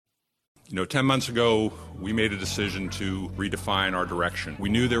10 months ago, we made a decision to redefine our direction. We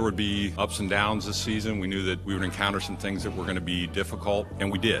knew there would be ups and downs this season. We knew that we would encounter some things that were going to be difficult,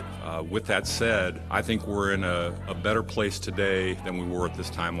 and we did. With that said, I think we're in a better place today than we were at this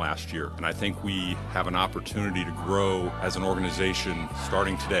time last year. And I think we have an opportunity to grow as an organization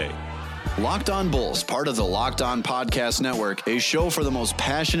starting today. Locked On Bulls, part of the Locked On Podcast Network, a show for the most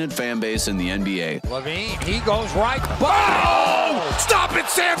passionate fan base in the NBA. LaVine, he goes right. Oh! Stop it,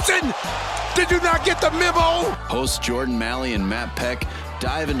 Sampson! Did you not get the memo? Hosts Jordan Malley and Matt Peck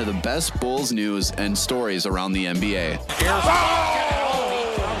dive into the best Bulls news and stories around the NBA.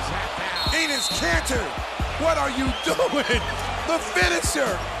 Enes Kanter, what are you doing? The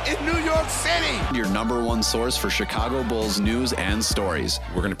finisher in New York City. Your number one source for Chicago Bulls news and stories.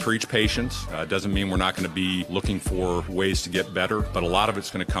 We're going to preach patience. Doesn't mean we're not going to be looking for ways to get better, but a lot of it's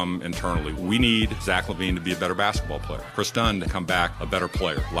going to come internally. We need Zach LaVine to be a better basketball player. Chris Dunn to come back a better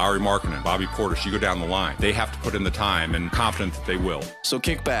player. Lauri Markkanen, Bobby Portis, you go down the line. They have to put in the time, and confident that they will. So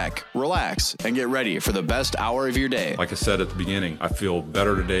kick back, relax, and get ready for the best hour of your day. Like I said at the beginning, I feel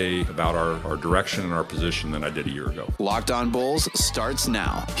better today about our direction and our position than I did a year ago. Locked On Bulls starts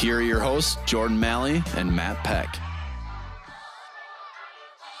now. Here are your hosts, Jordan Malley and Matt Peck.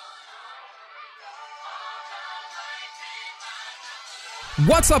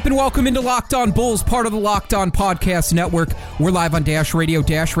 What's up and welcome into Locked On Bulls, part of the Locked On Podcast Network. We're live on Dash Radio,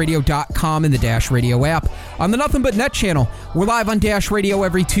 DashRadio.com, and the Dash Radio app. On the Nothing But Net channel, we're live on Dash Radio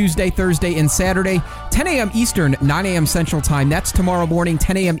every Tuesday, Thursday, and Saturday, 10 a.m. Eastern, 9 a.m. Central Time. That's tomorrow morning,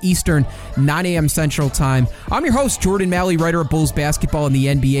 10 a.m. Eastern, 9 a.m. Central Time. I'm your host, Jordan Malley, writer of Bulls basketball in the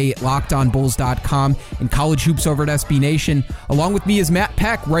NBA at LockedOnBulls.com and college hoops over at SB Nation. Along with me is Matt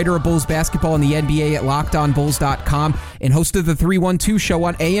Peck, writer of Bulls basketball in the NBA at LockedOnBulls.com and host of the 312 show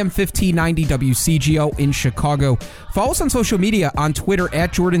on AM 1590 WCGO in Chicago. Follow us on social media on Twitter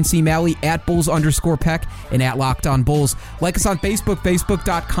at Jordan C. Malley, at Bulls_Peck, and at Locked On Bulls. Like us on Facebook,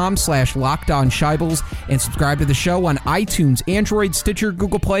 Facebook.com/LockedOnShyBulls, and subscribe to the show on iTunes, Android, Stitcher,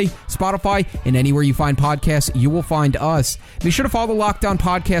 Google Play, Spotify, and anywhere you find podcasts, you will find us. Be sure to follow the Locked On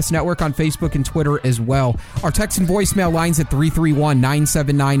Podcast Network on Facebook and Twitter as well. Our text and voicemail lines at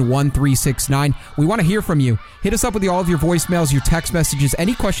 331-979-1369. We want to hear from you. Hit us up with all of your voicemails, your text messages,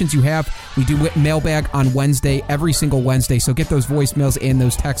 any questions you have. We do mailbag on Wednesday, every single Wednesday, so get those voicemails and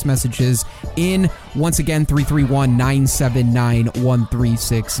those text messages in. Once again,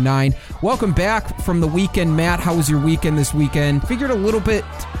 331-979-1369. Welcome back from the weekend. Matt, how was your weekend this weekend? Figured a little bit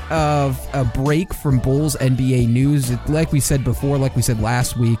of a break from Bulls NBA news. Like we said before, like we said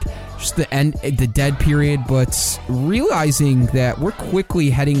last week, just the dead period, but realizing that we're quickly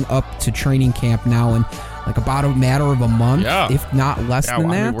heading up to training camp now, and like about a matter of a month, if not less than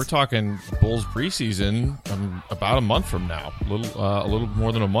that. I mean, we're talking Bulls preseason about a month from now, a little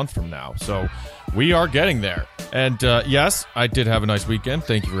more than a month from now. So we are getting there. And yes, I did have a nice weekend.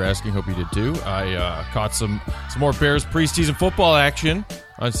 Thank you for asking. Hope you did too. I caught some more Bears preseason football action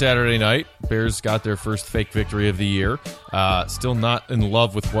on Saturday night. Bears got their first fake victory of the year. Still not in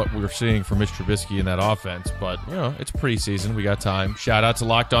love with what we're seeing from Mitch Trubisky in that offense, but it's preseason. We got time. Shout out to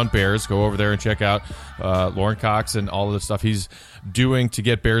Locked On Bears. Go over there and check out Lauren Cox and all of the stuff he's doing to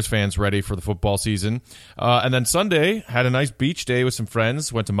get Bears fans ready for the football season. And then Sunday, had a nice beach day with some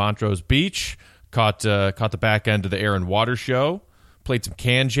friends. Went to Montrose Beach. Caught the back end of the Air and Water show. Played some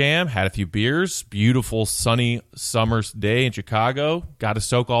Can Jam, had a few beers. Beautiful sunny summer day in Chicago. Got to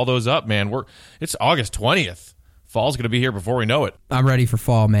soak all those up, man. It's August 20th. Fall's going to be here before we know it. I'm ready for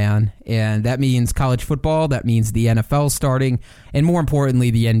fall, man. And that means college football. That means the NFL starting. And more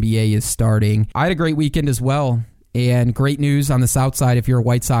importantly, the NBA is starting. I had a great weekend as well. And great news on the South Side if you're a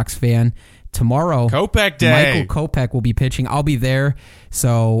White Sox fan. Tomorrow, Kopech Day. Michael Kopech will be pitching. I'll be there,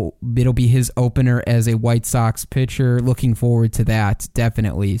 so it'll be his opener as a White Sox pitcher. Looking forward to that,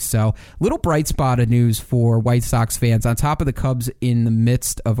 definitely. So, little bright spot of news for White Sox fans on top of the Cubs in the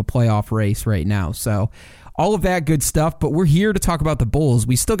midst of a playoff race right now. So, all of that good stuff, but we're here to talk about the Bulls.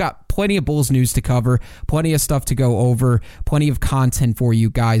 We still got plenty of Bulls news to cover, plenty of stuff to go over, plenty of content for you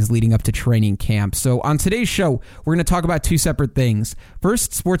guys leading up to training camp. So, on today's show, we're going to talk about two separate things.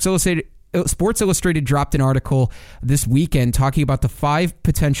 First, Sports Illustrated dropped an article this weekend talking about the 5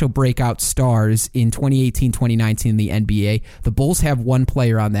 potential breakout stars in 2018-2019 in the NBA. The Bulls have one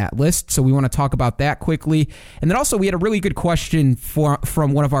player on that list, so we want to talk about that quickly. And then also we had a really good question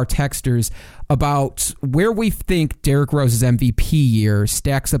from one of our texters about where we think Derrick Rose's MVP year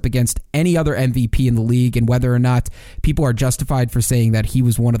stacks up against any other MVP in the league and whether or not people are justified for saying that he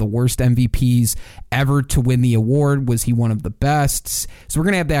was one of the worst MVPs ever to win the award. Was he one of the best? So we're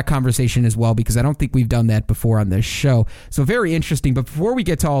going to have that conversation question as well, because I don't think we've done that before on this show. So very interesting. But before we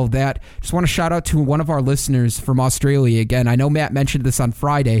get to all of that, just want to shout out to one of our listeners from Australia. Again, I know Matt mentioned this on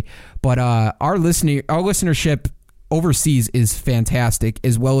Friday, but our listenership overseas is fantastic,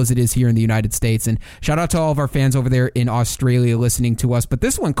 as well as it is here in the United States. And shout out to all of our fans over there in Australia listening to us. But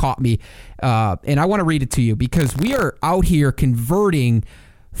this one caught me, and I want to read it to you, because we are out here converting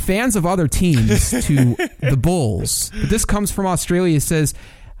fans of other teams to the Bulls. But this comes from Australia. It says,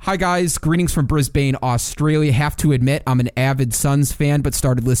 "Hi guys, greetings from Brisbane, Australia. Have to admit, I'm an avid Suns fan, but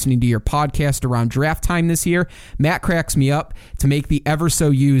started listening to your podcast around draft time this year. Matt cracks me up. To make the ever so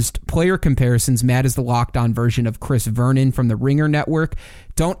used player comparisons, Matt is the locked on version of Chris Vernon from the Ringer Network.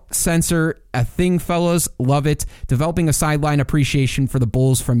 Don't censor a thing, fellas. Love it. Developing a sideline appreciation for the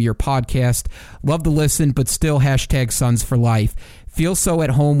Bulls from your podcast. Love the listen, but still hashtag Suns for life. Feel so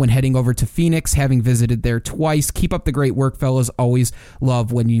at home when heading over to Phoenix, having visited there twice. Keep up the great work, fellas. Always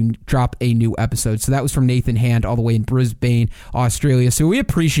love when you drop a new episode." So that was from Nathan Hand, all the way in Brisbane, Australia. So we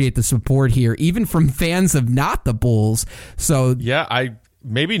appreciate the support here, even from fans of not the Bulls. So yeah,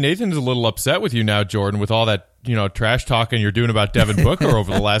 maybe Nathan's a little upset with you now, Jordan, with all that trash talking you're doing about Devin Booker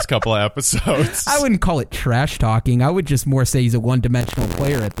over the last couple of episodes. I wouldn't call it trash talking. I would just more say he's a one-dimensional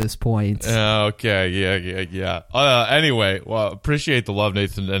player at this point. Okay, yeah. Anyway, well, appreciate the love,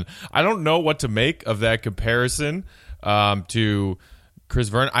 Nathan. And I don't know what to make of that comparison to Chris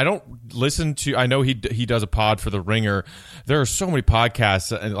Vernon. I don't listen to. I know he does a pod for the Ringer. There are so many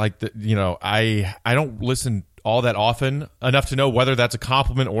podcasts, and I don't listen all that often enough to know whether that's a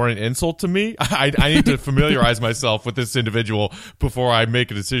compliment or an insult to me. I need to familiarize myself with this individual before I make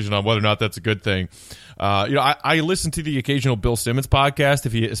a decision on whether or not that's a good thing. I listen to the occasional Bill Simmons podcast,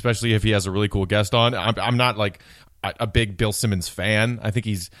 especially if he has a really cool guest on. I'm not like a big Bill Simmons fan. I think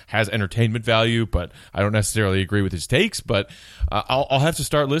has entertainment value, but I don't necessarily agree with his takes. But I'll have to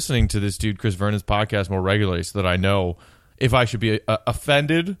start listening to this dude Chris Vernon's podcast more regularly so that I know if I should be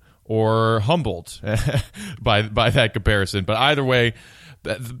offended or humbled by that comparison. But either way,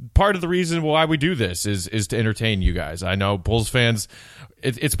 part of the reason why we do this is to entertain you guys. I know Bulls fans,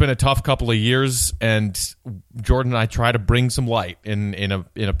 it's been a tough couple of years, and Jordan and I try to bring some light in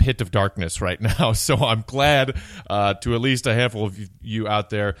a pit of darkness right now. So I'm glad to at least a handful of you out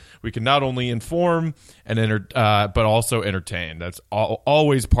there, we can not only inform and but also entertain. That's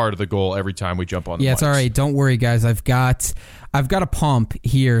always part of the goal every time we jump on the mics. It's all right. Don't worry, guys. I've got a pump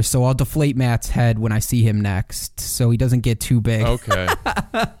here, so I'll deflate Matt's head when I see him next, so he doesn't get too big. Okay.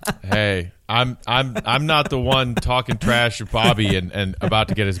 Hey, I'm not the one talking trash to Bobby and about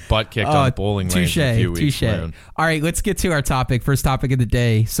to get his butt kicked on the bowling lane in a few weeks. Touche. All right, let's get to our topic. First topic of the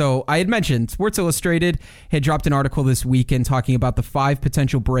day. So I had mentioned Sports Illustrated had dropped an article this weekend talking about the 5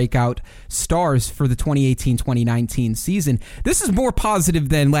 potential breakout stars for the 2018-2019 season. This is more positive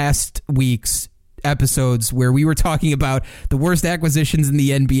than last week's episodes where we were talking about the worst acquisitions in the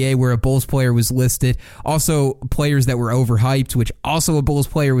NBA, where a Bulls player was listed. Also, players that were overhyped, which also a Bulls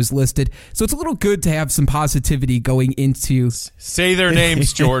player was listed. So it's a little good to have some positivity going into... Say their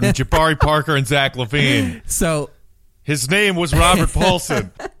names, Jordan. Jabari Parker and Zach LaVine. So... His name was Robert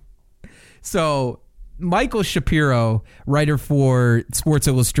Paulson. So... Michael Shapiro, writer for Sports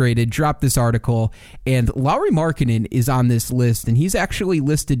Illustrated, dropped this article, and Lauri Markkanen is on this list, and he's actually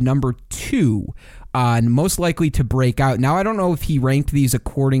listed number 2 on most likely to break out. Now, I don't know if he ranked these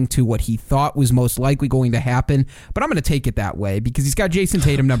according to what he thought was most likely going to happen, but I'm going to take it that way because he's got Jason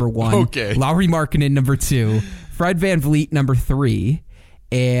Tatum number 1, okay, Lauri Markkanen number 2, Fred VanVleet number 3,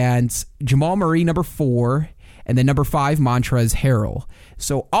 and Jamal Murray number 4, and then number 5, Montrezl Harrell.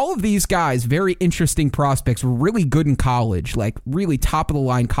 So all of these guys, very interesting prospects, were really good in college, like really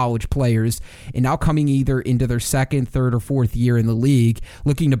top-of-the-line college players, and now coming either into their 2nd, 3rd, or 4th year in the league,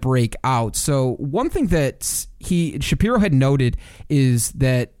 looking to break out. So one thing that Shapiro had noted is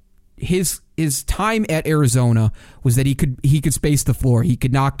that his time at Arizona was that he could space the floor. He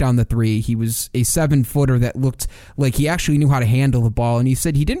could knock down the 3. He was a 7-footer that looked like he actually knew how to handle the ball. And he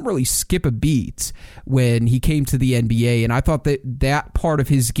said he didn't really skip a beat when he came to the NBA. And I thought that part of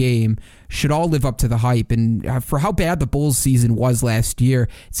his game should all live up to the hype. And for how bad the Bulls season was last year,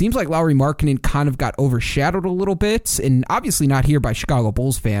 it seems like Lauri Markkanen kind of got overshadowed a little bit. And obviously not here by Chicago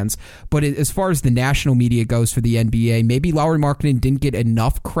Bulls fans, but as far as the national media goes for the NBA, maybe Lauri Markkanen didn't get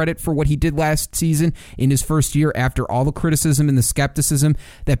enough credit for what he did last season in his first year after all the criticism and the skepticism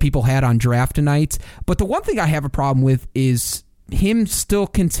that people had on draft night. But the one thing I have a problem with is him still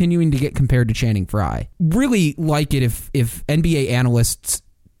continuing to get compared to Channing Frye. Really like it if NBA analysts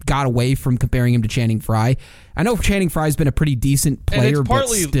got away from comparing him to Channing Frye. I know Channing Frye's been a pretty decent player, but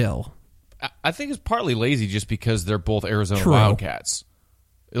still. I think it's partly lazy just because they're both Arizona True. Wildcats.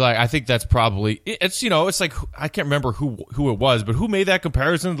 Like, I think that's probably it's. It's like, I can't remember who it was, but who made that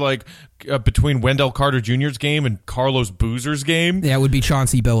comparison, like between Wendell Carter Jr.'s game and Carlos Boozer's game? Yeah, it would be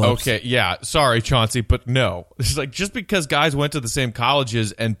Chauncey Billups. Okay, yeah, sorry, Chauncey, but no. It's like, just because guys went to the same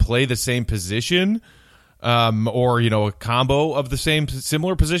colleges and play the same position, or a combo of the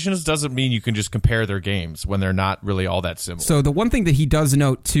similar positions, doesn't mean you can just compare their games when they're not really all that similar. So the one thing that he does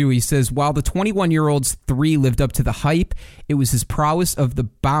note too, he says, while the 21-year-old's three lived up to the hype, it was his prowess of the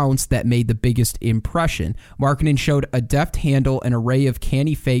bounce that made the biggest impression. Markkanen showed a deft handle, an array of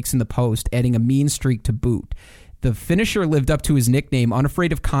canny fakes in the post, adding a mean streak to boot. The finisher lived up to his nickname,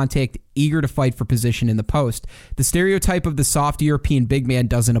 unafraid of contact, eager to fight for position in the post. The stereotype of the soft European big man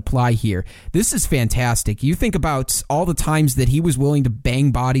doesn't apply here. This is fantastic. You think about all the times that he was willing to bang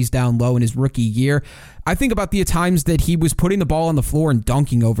bodies down low in his rookie year. I think about the times that he was putting the ball on the floor and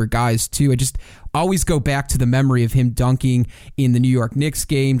dunking over guys, too. I just always go back to the memory of him dunking in the New York Knicks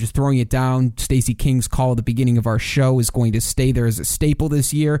game, just throwing it down. Stacey King's call at the beginning of our show is going to stay there as a staple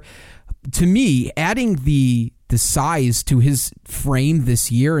this year. To me, adding the size to his frame this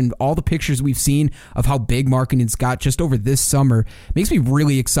year and all the pictures we've seen of how big Markkanen's got just over this summer makes me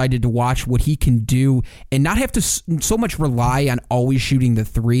really excited to watch what he can do and not have to so much rely on always shooting the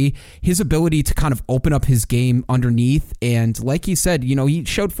three. His ability to kind of open up his game underneath, and like he said, he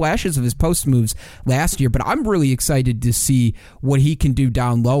showed flashes of his post moves last year, but I'm really excited to see what he can do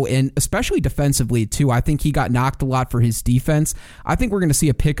down low, and especially defensively too. I think he got knocked a lot for his defense. I think we're going to see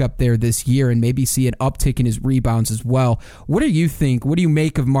a pickup there this year and maybe see an uptick in his rebounds as well. What do you think? What do you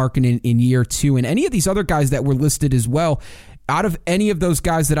make of Markkanen in year two? And any of these other guys that were listed as well, out of any of those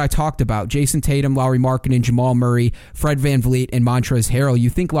guys that I talked about, Jason Tatum, Lauri Markkanen, Jamal Murray, Fred VanVleet, and Montrezl Harrell,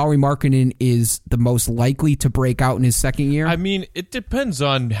 you think Lauri Markkanen is the most likely to break out in his second year? I mean, it depends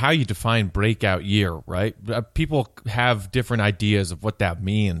on how you define breakout year, right? People have different ideas of what that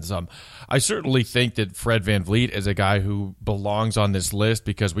means. I certainly think that Fred VanVleet is a guy who belongs on this list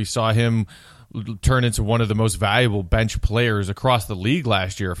because we saw him turn into one of the most valuable bench players across the league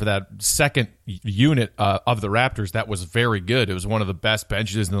last year for that second unit of the Raptors. That was very good. It was one of the best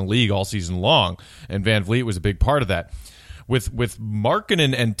benches in the league all season long, and VanVleet was a big part of that. With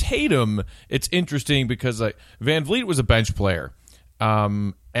Markkanen and Tatum, it's interesting because VanVleet was a bench player,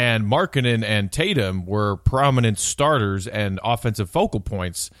 and Markkanen and Tatum were prominent starters and offensive focal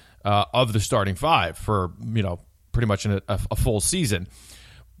points of the starting five for pretty much a full season.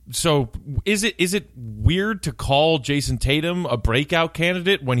 So is it weird to call Jason Tatum a breakout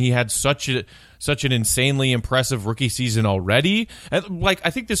candidate when he had such an insanely impressive rookie season already? And I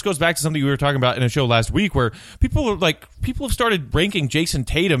think this goes back to something we were talking about in a show last week, where people have started ranking Jason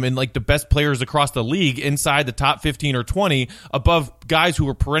Tatum in the best players across the league inside the top 15 or 20, above guys who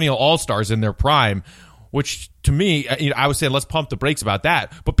were perennial all-stars in their prime. Which, to me, I would say let's pump the brakes about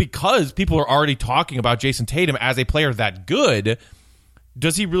that. But because people are already talking about Jason Tatum as a player that good,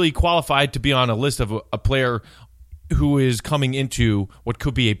 does he really qualify to be on a list of a player who is coming into what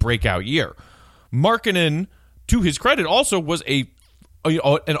could be a breakout year? Markkanen, to his credit, also was an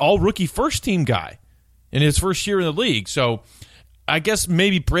all-rookie first-team guy in his first year in the league. So I guess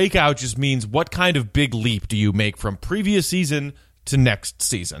maybe breakout just means what kind of big leap do you make from previous season to next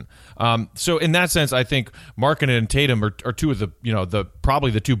season. So in that sense, I think Markkanen and Tatum are two of the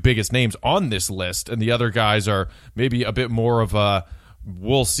probably the two biggest names on this list, and the other guys are maybe a bit more of a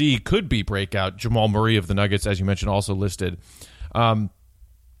we'll see, could be breakout. Jamal Murray of the Nuggets, as you mentioned, also listed.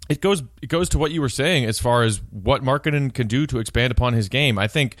 It goes to what you were saying as far as what Markkanen can do to expand upon his game. I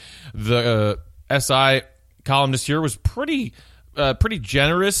think the SI column this year was pretty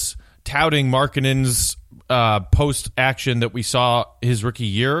generous, touting Markkanen's post action that we saw his rookie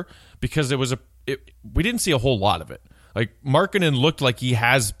year, because we didn't see a whole lot of it. Markkanen looked like he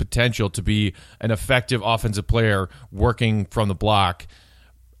has potential to be an effective offensive player working from the block,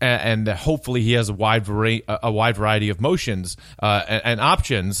 and hopefully he has a wide variety of motions and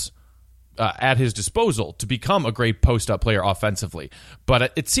options at his disposal to become a great post-up player offensively.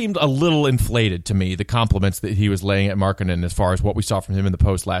 But it seemed a little inflated to me, the compliments that he was laying at Markkanen as far as what we saw from him in the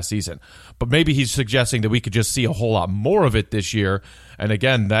post last season. But maybe he's suggesting that we could just see a whole lot more of it this year. And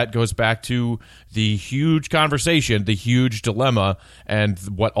again, that goes back to the huge conversation, the huge dilemma, and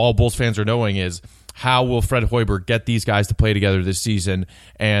what all Bulls fans are knowing is, how will Fred Hoiberg get these guys to play together this season?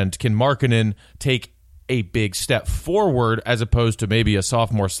 And can Markkanen take a big step forward as opposed to maybe a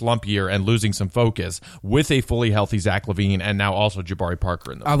sophomore slump year and losing some focus with a fully healthy Zach LaVine and now also Jabari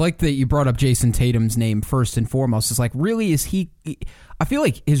Parker in them? I like that you brought up Jason Tatum's name first and foremost. It's really, is he... I feel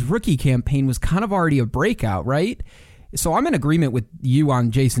like his rookie campaign was kind of already a breakout, right? So I'm in agreement with you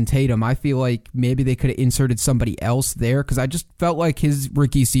on Jason Tatum. I feel like maybe they could have inserted somebody else there because I just felt like his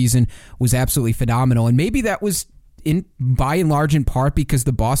rookie season was absolutely phenomenal. And maybe that was by and large in part because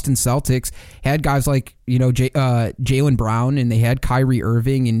the Boston Celtics had guys like, Jaylen Brown, and they had Kyrie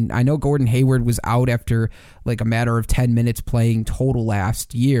Irving, and I know Gordon Hayward was out after like a matter of 10 minutes playing total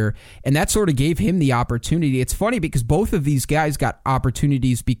last year, and that sort of gave him the opportunity. It's funny because both of these guys got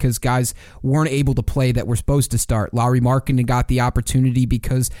opportunities because guys weren't able to play that were supposed to start. Lauri Markkanen got the opportunity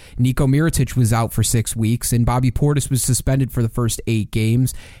because Niko Mirotic was out for 6 weeks, and Bobby Portis was suspended for the first 8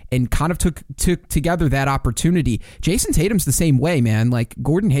 games, and kind of took together that opportunity. Jason Tatum's the same way, man. Like,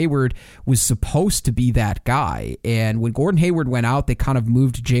 Gordon Hayward was supposed to be that guy, and when Gordon Hayward went out, they kind of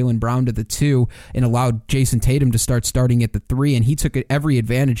moved Jaylen Brown to the 2 and allowed Jason Tatum to start starting at the 3, and he took every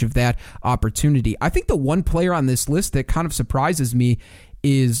advantage of that opportunity. I think the one player on this list that kind of surprises me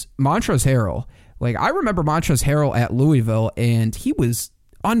is Montrezl Harrell. Like, I remember Montrezl Harrell at Louisville, and he was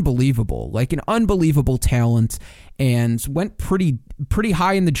unbelievable, like an unbelievable talent, and went pretty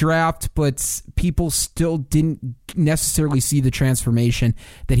high in the draft, but people still didn't necessarily see the transformation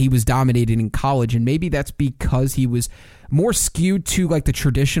that he was dominating in college. And maybe that's because he was more skewed to like the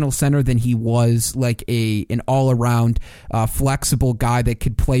traditional center than he was like an all-around flexible guy that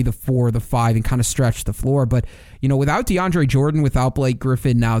could play the 4, the 5, and kind of stretch the floor. But without DeAndre Jordan, without Blake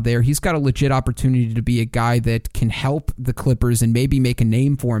Griffin now there, he's got a legit opportunity to be a guy that can help the Clippers and maybe make a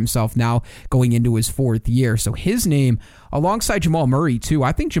name for himself now going into his 4th year. So his name, alongside Jamal Murray too,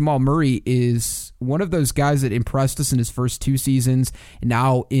 I think Jamal Murray is one of those guys that impressed us in his first 2 seasons. And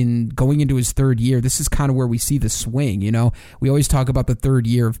now in going into his 3rd year, this is kind of where we see the swing. We always talk about the 3rd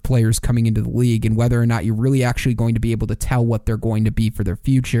year of players coming into the league and whether or not you're really actually going to be able to tell what they're going to be for their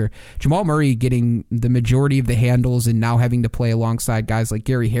future. Jamal Murray getting the majority of the handles and now having to play alongside guys like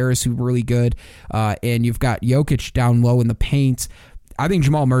Gary Harris, who are really good, and you've got Jokic down low in the paint. I think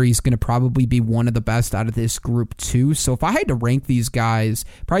Jamal Murray is going to probably be one of the best out of this group too. So if I had to rank these guys,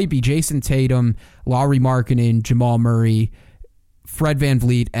 probably be Jason Tatum, Lauri Markkanen, Jamal Murray, Fred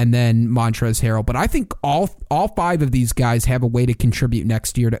VanVleet, and then Montrezl Harrell. But I think all 5 of these guys have a way to contribute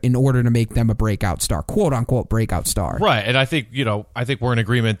next year in order to make them a breakout star, quote unquote breakout star. Right, and I think we're in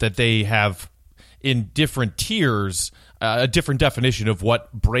agreement that they have in different tiers a different definition of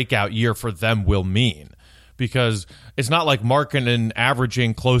what breakout year for them will mean. Because it's not like Markkanen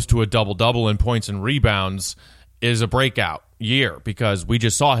averaging close to a double-double in points and rebounds is a breakout year, because we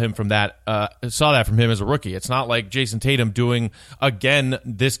just saw that from him as a rookie. It's not like Jason Tatum doing again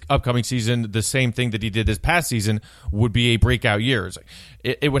this upcoming season the same thing that he did this past season would be a breakout year.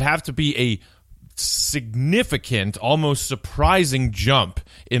 It would have to be a significant, almost surprising jump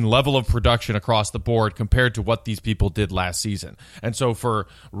in level of production across the board compared to what these people did last season. And so for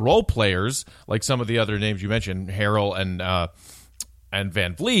role players, like some of the other names you mentioned, Harrell and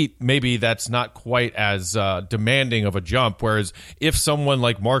VanVleet, maybe that's not quite as demanding of a jump. Whereas if someone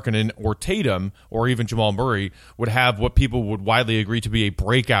like Markkanen or Tatum or even Jamal Murray would have what people would widely agree to be a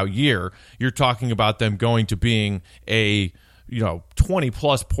breakout year, you're talking about them going to being a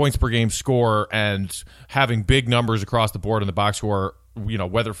 20-plus points per game scorer and having big numbers across the board in the box score,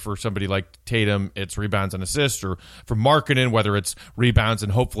 whether for somebody like Tatum, it's rebounds and assists, or for Markkanen, whether it's rebounds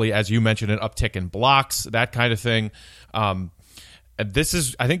and hopefully, as you mentioned, an uptick in blocks, that kind of thing. And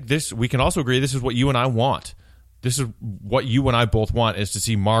we can also agree this is what you and I want. This is what you and I both want, is to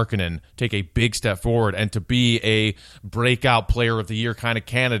see Markkanen take a big step forward and to be a breakout player of the year kind of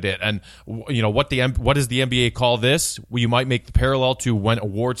candidate. And what does the NBA call this? Well, you might make the parallel to when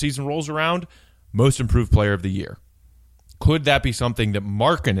award season rolls around, most improved player of the year. Could that be something that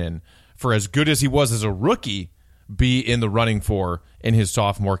Markkanen, for as good as he was as a rookie, be in the running for in his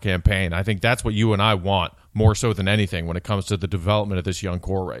sophomore campaign? I think that's what you and I want more so than anything when it comes to the development of this young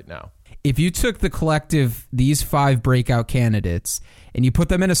core right now. If you took the collective, these 5 breakout candidates, and you put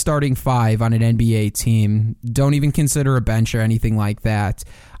them in a starting 5 on an NBA team, don't even consider a bench or anything like that,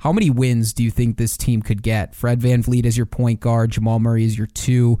 how many wins do you think this team could get? Fred VanVleet is your point guard, Jamal Murray is your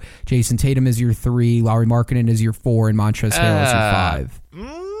 2, Jason Tatum is your 3, Lauri Markkanen is your 4, and Montrezl Harrell is your 5.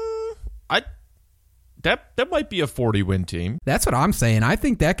 That might be a 40-win team. That's what I'm saying. I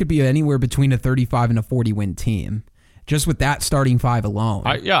think that could be anywhere between a 35 and a 40-win team, just with that starting 5 alone.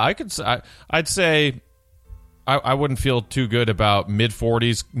 I'd say I wouldn't feel too good about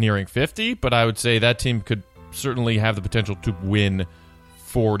mid-40s nearing 50, but I would say that team could certainly have the potential to win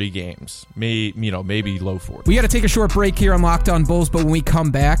 40 games, maybe low 40. We got to take a short break here on Locked On Bulls, but when we come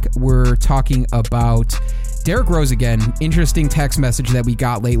back, we're talking about Derrick Rose again. Interesting text message that we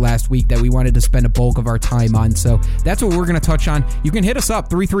got late last week that we wanted to spend a bulk of our time on. So that's what we're going to touch on. You can hit us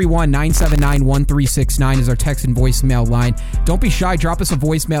up. 331-979-1369 is our text and voicemail line. Don't be shy. Drop us a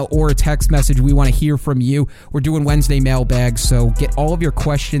voicemail or a text message. We want to hear from you. We're doing Wednesday mailbags, so get all of your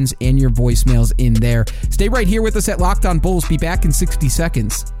questions and your voicemails in there. Stay right here with us at Locked On Bulls. Be back in 60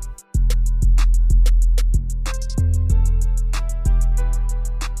 seconds.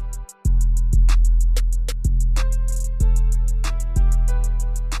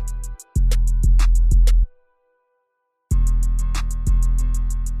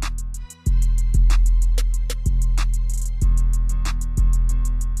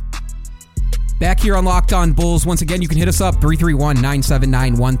 Back here on Locked On Bulls. Once again, you can hit us up,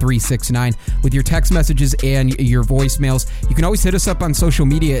 331-979-1369, with your text messages and your voicemails. You can always hit us up on social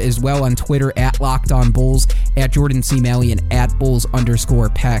media as well, on Twitter, at Locked On Bulls, at Jordan C. Malley, and at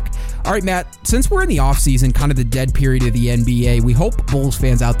Bulls_Peck. All right, Matt, since we're in the offseason, kind of the dead period of the NBA, we hope Bulls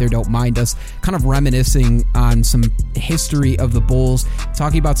fans out there don't mind us kind of reminiscing on some history of the Bulls,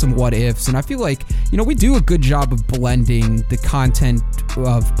 talking about some what-ifs, and I feel like, we do a good job of blending the content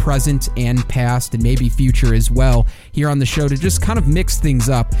of present and past and maybe future as well here on the show to just kind of mix things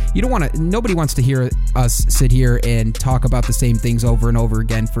up. Nobody wants to hear us sit here and talk about the same things over and over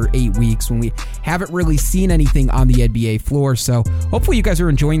again for 8 weeks when we haven't really seen anything on the NBA floor. So hopefully you guys are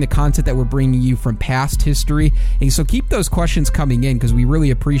enjoying the content that we're bringing you from past history. And so keep those questions coming in because we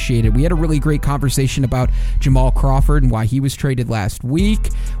really appreciate it. We had a really great conversation about Jamal Crawford and why he was traded last week.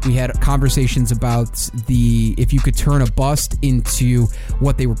 We had conversations about if you could turn a bust into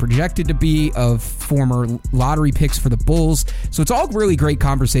what they were projected to be of former lottery picks for the Bulls. So it's all really great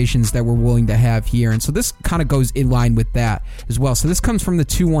conversations that we're willing to have here. And so this kind of goes in line with that as well. So this comes from the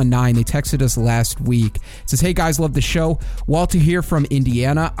 219. They texted us last week. It says, "Hey guys, love the show. Walter here from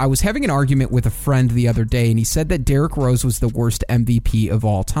Indiana. I was having an argument with a friend the other day and he said that Derrick Rose was the worst MVP of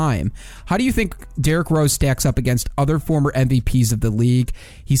all time. How do you think Derrick Rose stacks up against other former MVPs of the league?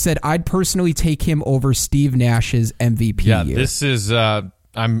 He said, I'd personally take him over Steve Nash's MVP year." This is...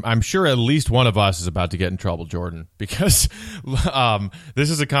 I'm sure at least one of us is about to get in trouble, Jordan, because this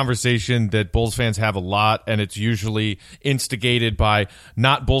is a conversation that Bulls fans have a lot, and it's usually instigated by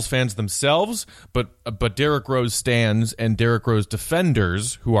not Bulls fans themselves, but Derrick Rose stans and Derrick Rose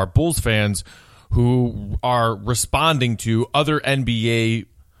defenders who are Bulls fans who are responding to other NBA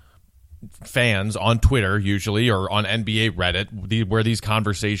fans on Twitter, usually, or on NBA Reddit, where these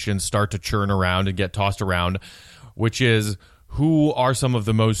conversations start to churn around and get tossed around, which is, who are some of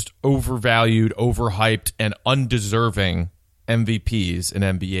the most overvalued, overhyped, and undeserving MVPs in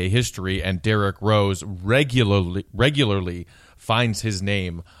NBA history? And Derrick Rose regularly finds his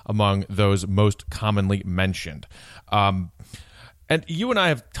name among those most commonly mentioned. And you and I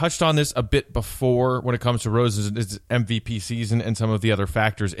have touched on this a bit before when it comes to Rose's MVP season and some of the other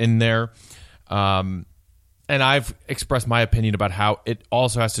factors in there. And I've expressed my opinion about how it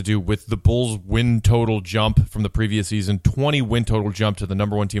also has to do with the Bulls' win total jump from the previous season, 20 win total jump to the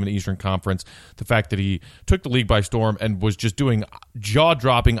number one team in the Eastern Conference, the fact that he took the league by storm and was just doing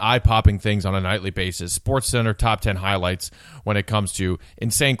jaw-dropping, eye-popping things on a nightly basis. SportsCenter top 10 highlights when it comes to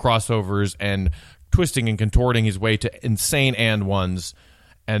insane crossovers and twisting and contorting his way to insane and ones,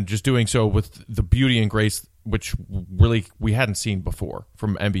 and just doing so with the beauty and grace which really we hadn't seen before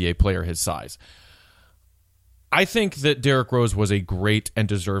from an NBA player his size. I think that Derrick Rose was a great and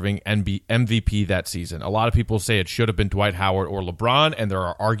deserving MVP that season. A lot of people say it should have been Dwight Howard or LeBron, and there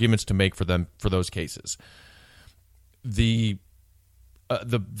are arguments to make for them for those cases. The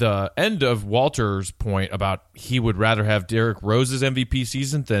end of Walter's point about he would rather have Derrick Rose's MVP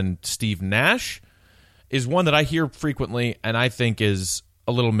season than Steve Nash is one that I hear frequently and I think is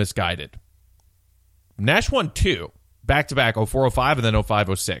a little misguided. Nash won two. Back-to-back, 04-05 and then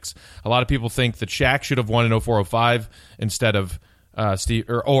 05-06. A lot of people think that Shaq should have won in 04-05 instead of Steve,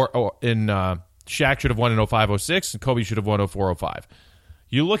 Shaq should have won in 05-06 and Kobe should have won 04-05.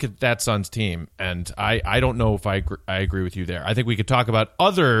 You look at that Suns team, and I don't know if I agree with you there. I think we could talk about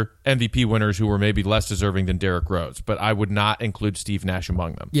other MVP winners who were maybe less deserving than Derrick Rose, but I would not include Steve Nash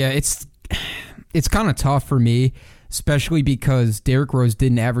among them. Yeah, it's kind of tough for me, especially because Derrick Rose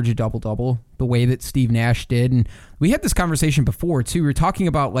didn't average a double-double the way that Steve Nash did. And we had this conversation before, too. We were talking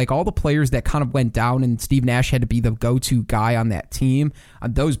about like all the players that kind of went down, and Steve Nash had to be the go-to guy on that team,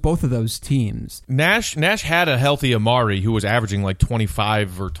 on both of those teams. Nash had a healthy Amari who was averaging like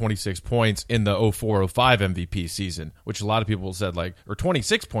 25 or 26 points in the 04-05 MVP season, which a lot of people said or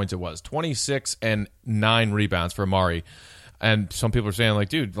 26 points it was, 26 and 9 rebounds for Amari. And some people are saying, like,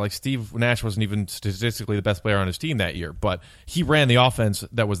 dude, like Steve Nash wasn't even statistically the best player on his team that year, but he ran the offense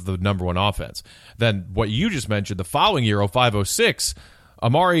that was the number one offense. Then what you just mentioned, the following year, 05-06,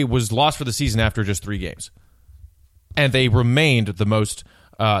 Amari was lost for the season after just 3 games. And they remained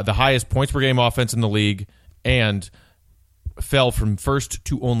the highest points per game offense in the league and fell from first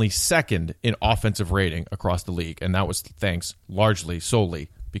to only second in offensive rating across the league. And that was thanks solely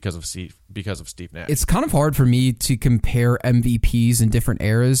because of Steve Nash. It's kind of hard for me to compare MVPs in different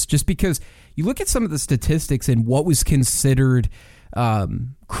eras just because you look at some of the statistics and what was considered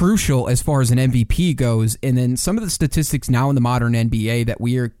crucial as far as an MVP goes, and then some of the statistics now in the modern NBA that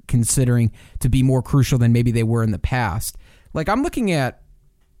we are considering to be more crucial than maybe they were in the past. Like, I'm looking at,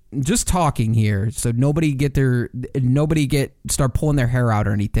 just talking here, so nobody start pulling their hair out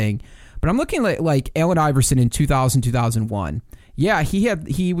or anything, but I'm looking at like Allen Iverson in 2000-2001. Yeah,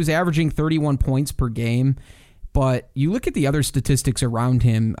 he was averaging 31 points per game, but you look at the other statistics around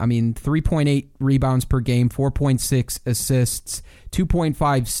him. I mean, 3.8 rebounds per game, 4.6 assists,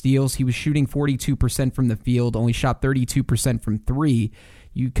 2.5 steals. He was shooting 42% from the field, only shot 32% from 3.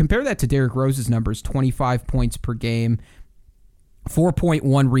 You compare that to Derrick Rose's numbers, 25 points per game,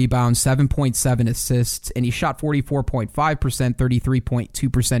 4.1 rebounds, 7.7 assists, and he shot 44.5%,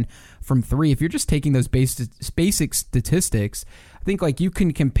 33.2% from 3. If you're just taking those basic statistics, I think like you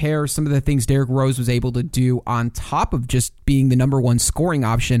can compare some of the things Derrick Rose was able to do on top of just being the number one scoring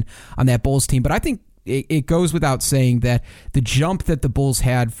option on that Bulls team. But I think it goes without saying that the jump that the Bulls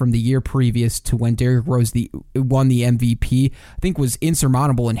had from the year previous to when Derrick Rose won the MVP, I think was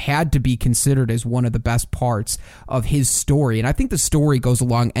insurmountable and had to be considered as one of the best parts of his story. And I think the story goes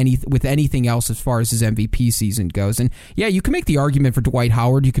along with anything else as far as his MVP season goes. And yeah, you can make the argument for Dwight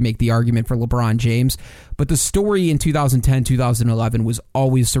Howard, you can make the argument for LeBron James, but the story in 2010, 2011 was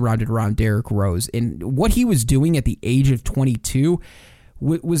always surrounded around Derrick Rose. And what he was doing at the age of 22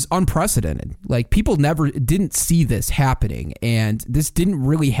 was unprecedented. Like, people didn't see this happening, and this didn't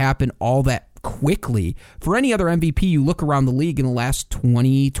really happen all that quickly. For any other MVP, you look around the league in the last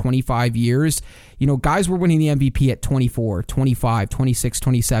 20, 25 years, guys were winning the MVP at 24, 25, 26,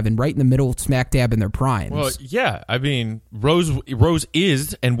 27, right in the middle, smack dab in their primes. Well, yeah, I mean, Rose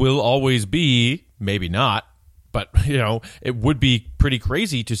is and will always be, maybe not, but, it would be pretty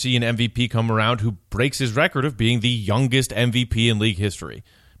crazy to see an MVP come around who breaks his record of being the youngest MVP in league history,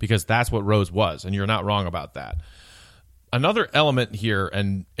 because that's what Rose was, and you're not wrong about that. Another element here,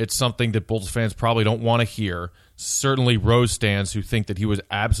 and it's something that Bulls fans probably don't want to hear, certainly Rose stans who think that he was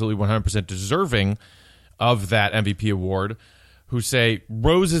absolutely 100% deserving of that MVP award, who say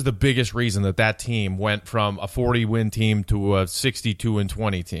Rose is the biggest reason that team went from a 40-win team to a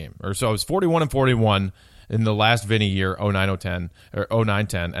 62-20 team. Or so it was 41-41 in the last Vinny year, 09-10, or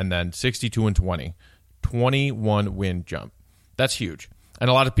 09-10, and then 62-20, 21-win jump. That's huge. And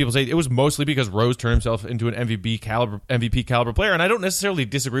a lot of people say it was mostly because Rose turned himself into an MVP caliber player, and I don't necessarily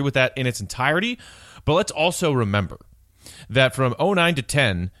disagree with that in its entirety, but let's also remember that from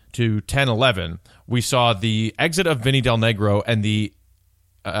 09-10 to 10-11, we saw the exit of Vinny Del Negro and the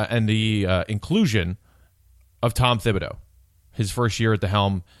inclusion of Tom Thibodeau, his first year at the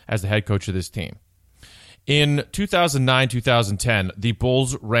helm as the head coach of this team. In 2009-2010, the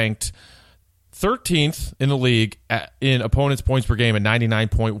Bulls ranked 13th in the league in opponents' points per game at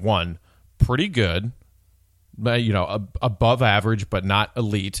 99.1. Pretty good. Above average, but not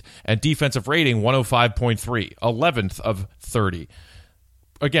elite. And defensive rating, 105.3. 11th of 30.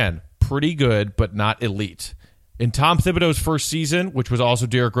 Again, pretty good, but not elite. In Tom Thibodeau's first season, which was also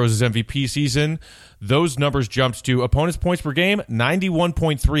Derrick Rose's MVP season, those numbers jumped to opponents' points per game,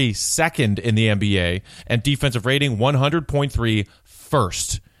 91.3, second in the NBA, and defensive rating, 100.3,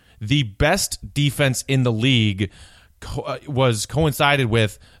 first. The best defense in the league was coincided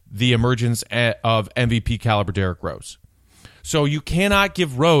with the emergence of MVP caliber Derrick Rose. So you cannot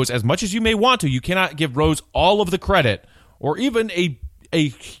give Rose, as much as you may want to, you cannot give Rose all of the credit, or even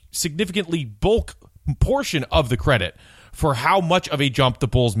a significantly bulk portion of the credit for how much of a jump the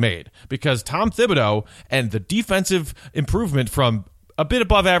Bulls made, because Tom Thibodeau and the defensive improvement from a bit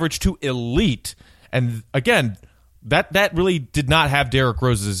above average to elite, and again, that really did not have Derrick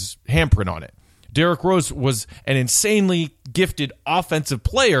Rose's handprint on it. Derrick Rose was an insanely gifted offensive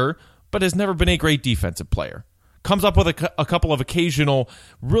player, but has never been a great defensive player. Comes up with a couple of occasional,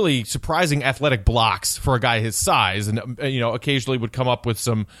 really surprising athletic blocks for a guy his size, and occasionally would come up with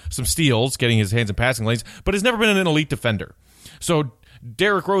some steals, getting his hands in passing lanes, but has never been an elite defender. So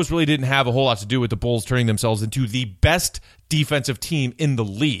Derrick Rose really didn't have a whole lot to do with the Bulls turning themselves into the best defensive team in the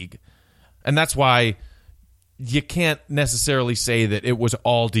league, and that's why you can't necessarily say that it was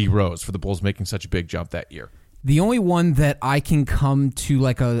all D Rose for the Bulls making such a big jump that year. The only one that I can come to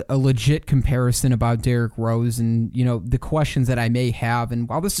like a legit comparison about Derrick Rose and, the questions that I may have, and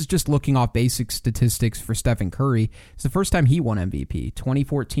while this is just looking off basic statistics for Stephen Curry, it's the first time he won MVP,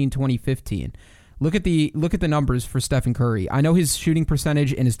 2014, 2015. Look at the numbers for Stephen Curry. I know his shooting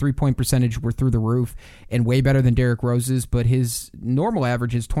percentage and his three-point percentage were through the roof and way better than Derrick Rose's, but his normal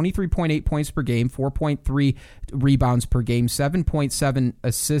average is 23.8 points per game, 4.3 rebounds per game, 7.7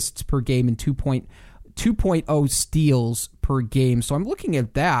 assists per game, and 2.0 steals per game. So I'm looking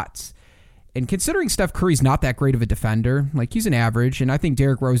at that, and considering Steph Curry's not that great of a defender, like he's an average, and I think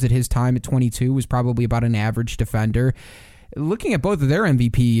Derrick Rose at his time at 22 was probably about an average defender. Looking at both of their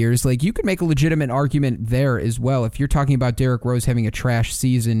MVP years, like you could make a legitimate argument there as well. If you're talking about Derrick Rose having a trash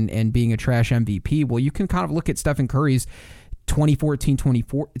season and being a trash MVP, well, you can kind of look at Stephen Curry's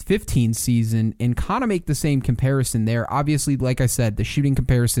 2014-2015 season and kind of make the same comparison there. Obviously, like I said, the shooting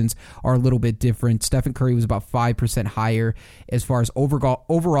comparisons are a little bit different. Stephen Curry was about 5% higher as far as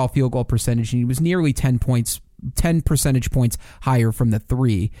overall field goal percentage, and he was nearly 10 percentage points higher from the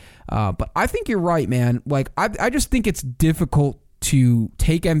three. But I think you're right, man. Like I just think it's difficult to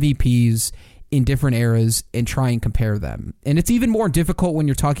take MVPs in different eras and try and compare them. And it's even more difficult when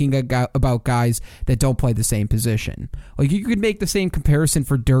you're talking about guys that don't play the same position. Like you could make the same comparison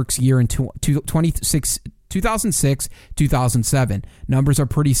for Dirk's year in 2006, 2007. Numbers are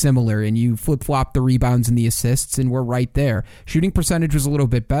pretty similar, and you flip-flop the rebounds and the assists, and we're right there. Shooting percentage was a little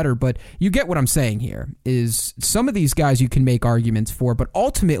bit better, but you get what I'm saying here, is some of these guys you can make arguments for, but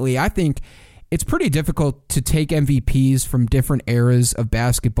ultimately I think it's pretty difficult to take MVPs from different eras of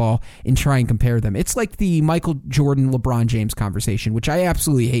basketball and try and compare them. It's like the Michael Jordan, LeBron James conversation, which I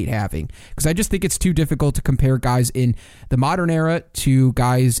absolutely hate having because I just think it's too difficult to compare guys in the modern era to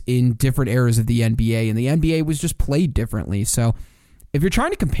guys in different eras of the NBA, and the NBA was just played differently. So if you're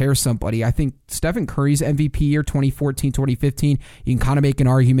trying to compare somebody, I think Stephen Curry's MVP year, 2014, 2015, you can kind of make an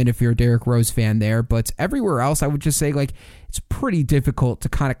argument if you're a Derrick Rose fan there, but everywhere else, I would just say like it's pretty difficult to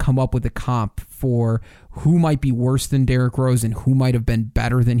kind of come up with a comp for who might be worse than Derrick Rose and who might have been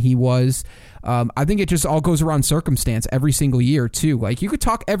better than he was. I think it just all goes around circumstance every single year too. Like you could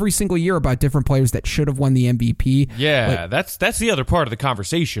talk every single year about different players that should have won the MVP. Yeah, that's the other part of the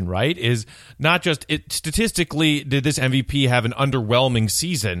conversation, right? Is not just statistically did this MVP have an underwhelming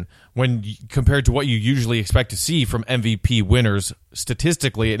season when compared to what you usually expect to see from MVP winners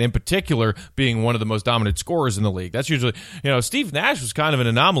statistically, and in particular being one of the most dominant scorers in the league. That's usually, Steve Nash was kind of an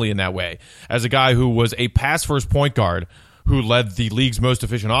anomaly in that way as a guy who was a pass-first point guard who led the league's most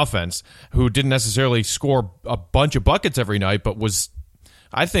efficient offense, who didn't necessarily score a bunch of buckets every night, but was,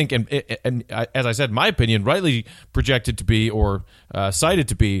 I think, and as I said, in my opinion, rightly projected to be or cited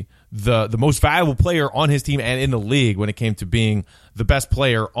to be the most valuable player on his team and in the league when it came to being the best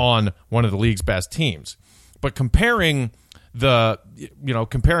player on one of the league's best teams. But comparing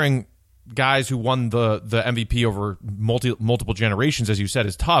guys who won the MVP over multiple generations, as you said,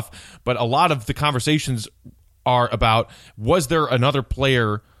 is tough. But a lot of the conversations are about, was there another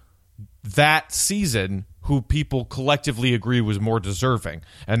player that season who people collectively agree was more deserving?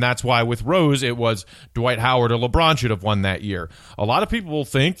 And that's why with Rose, it was Dwight Howard or LeBron should have won that year. A lot of people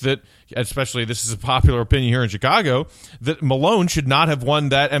think that, especially this is a popular opinion here in Chicago, that Malone should not have won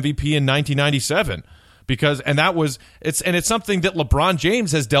that MVP in 1997. It's something that LeBron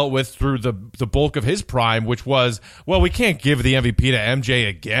James has dealt with through the bulk of his prime, which was, well, we can't give the MVP to MJ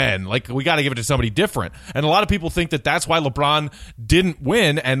again. Like, we got to give it to somebody different. And a lot of people think that that's why LeBron didn't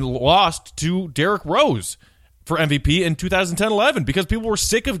win and lost to Derrick Rose for MVP in 2010-11, because people were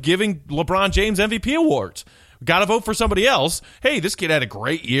sick of giving LeBron James MVP awards. Got to vote for somebody else. Hey, this kid had a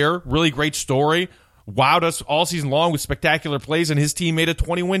great year, really great story, wowed us all season long with spectacular plays, and his team made a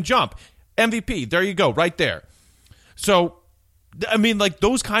 20-win jump. MVP, there you go, right there. So, I mean, like,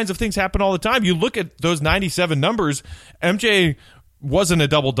 those kinds of things happen all the time. You look at those 97 numbers, MJ wasn't a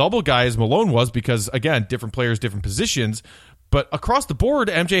double-double guy as Malone was because, again, different players, different positions. But across the board,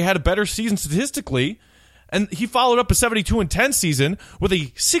 MJ had a better season statistically, and he followed up a 72-10 season with a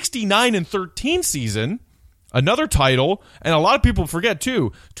 69-13 season, another title, and a lot of people forget,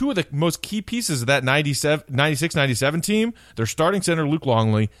 too, two of the most key pieces of that 96-97 team, their starting center, Luke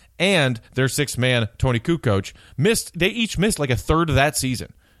Longley, and their sixth-man, Tony Kukoc, they each missed like a third of that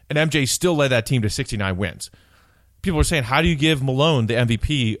season, and MJ still led that team to 69 wins. People are saying, how do you give Malone the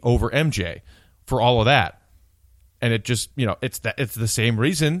MVP over MJ for all of that? And it just, it's the same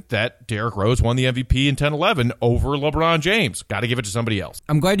reason that Derrick Rose won the MVP in 10-11 over LeBron James. Got to give it to somebody else.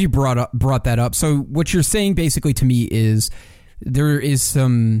 I'm glad you brought that up. So what you're saying basically to me is there is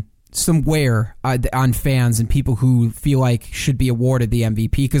some wear on fans and people who feel like should be awarded the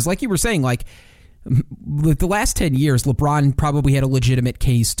MVP. Because like you were saying, like the last 10 years, LeBron probably had a legitimate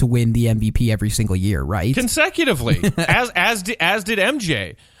case to win the MVP every single year, right? Consecutively, as did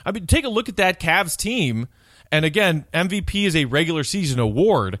MJ. I mean, take a look at that Cavs team. And again, MVP is a regular season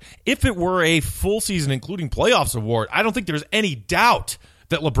award. If it were a full season, including playoffs award, I don't think there's any doubt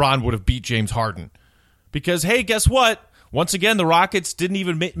that LeBron would have beat James Harden. Because, hey, guess what? Once again, the Rockets didn't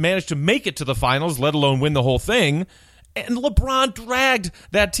even manage to make it to the finals, let alone win the whole thing. And LeBron dragged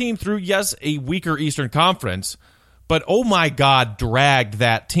that team through, yes, a weaker Eastern Conference, but oh my God, dragged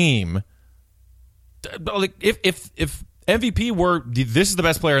that team. Like if MVP were, this is the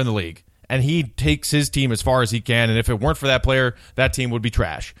best player in the league, and he takes his team as far as he can, and if it weren't for that player, that team would be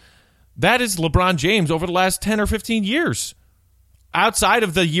trash. That is LeBron James over the last 10 or 15 years. Outside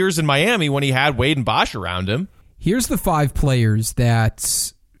of the years in Miami when he had Wade and Bosh around him. Here's the 5 players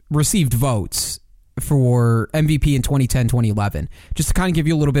that received votes for MVP in 2010-2011, just to kind of give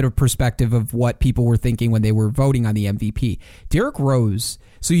you a little bit of perspective of what people were thinking when they were voting on the MVP. Derrick Rose,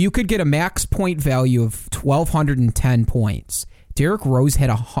 so you could get a max point value of 1,210 points. Derrick Rose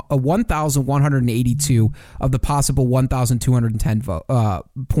had a 1,182 of the possible 1,210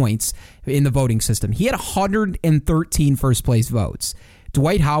 points in the voting system. He had 113 first-place votes.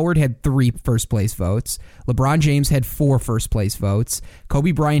 Dwight Howard had 3 first-place votes. LeBron James had 4 first-place votes.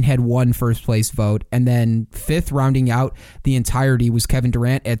 Kobe Bryant had 1 first-place vote. And then 5th, rounding out the entirety, was Kevin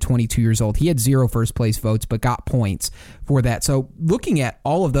Durant at 22 years old. He had 0 first-place votes, but got points for that. So looking at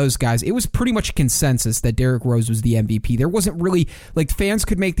all of those guys, it was pretty much a consensus that Derrick Rose was the MVP. There wasn't really, like, fans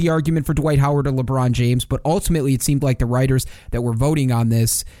could make the argument for Dwight Howard or LeBron James, but ultimately it seemed like the writers that were voting on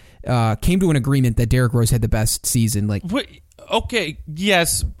this came to an agreement that Derrick Rose had the best season. Like, okay,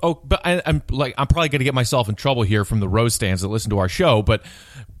 yes. Oh, but I'm probably going to get myself in trouble here from the Rose stands that listen to our show. But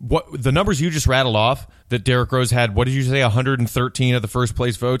what the numbers you just rattled off that Derrick Rose had? What did you say? 113 of the first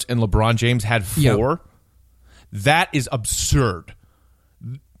place votes, and LeBron James had 4. Yep. That is absurd.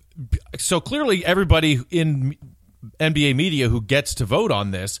 So clearly, everybody in NBA media who gets to vote on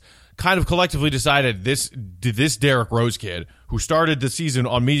this kind of collectively decided this Derrick Rose kid who started the season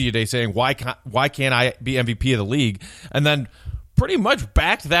on media day saying why can't I be MVP of the league, and then pretty much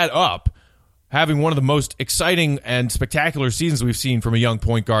backed that up, having one of the most exciting and spectacular seasons we've seen from a young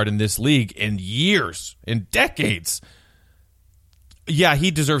point guard in this league in years, in decades. Yeah, he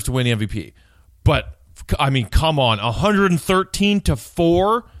deserves to win the MVP, but I mean, come on,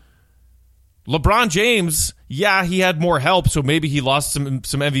 113-4. LeBron James, yeah, he had more help, so maybe he lost some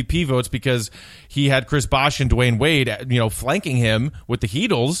MVP votes because he had Chris Bosh and Dwayne Wade, flanking him with the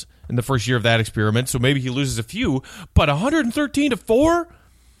Heatles in the first year of that experiment. So maybe he loses a few, but 113-4.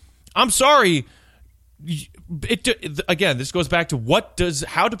 I'm sorry. Again, this goes back to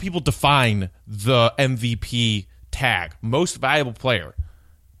how do people define the MVP tag, most valuable player?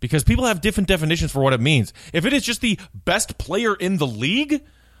 Because people have different definitions for what it means. If it is just the best player in the league,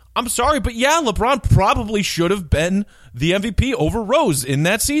 I'm sorry, but yeah, LeBron probably should have been the MVP over Rose in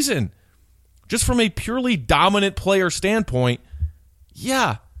that season. Just from a purely dominant player standpoint,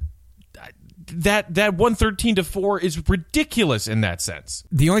 yeah, that 113-4 is ridiculous in that sense.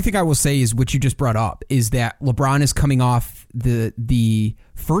 The only thing I will say is what you just brought up is that LeBron is coming off the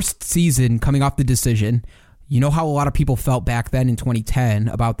first season, coming off the decision. You know how a lot of people felt back then in 2010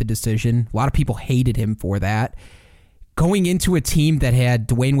 about the decision. A lot of people hated him for that. Going into a team that had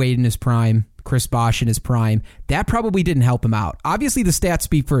Dwayne Wade in his prime, Chris Bosh in his prime, that probably didn't help him out. Obviously, the stats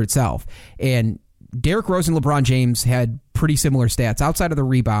speak for itself, and Derrick Rose and LeBron James had pretty similar stats outside of the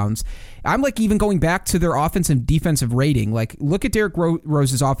rebounds. I'm even going back to their offensive and defensive rating. Like, look at Derrick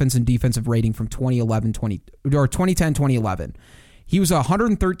Rose's offensive and defensive rating from 2010-2011. He was a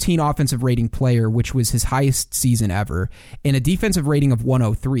 113 offensive rating player, which was his highest season ever, and a defensive rating of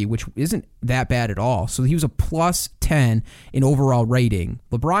 103, which isn't that bad at all. So he was a plus 10 in overall rating.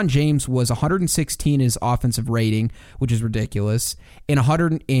 LeBron James was 116 in his offensive rating, which is ridiculous, and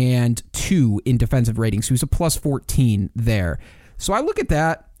 102 in defensive rating. So he was a plus 14 there. So I look at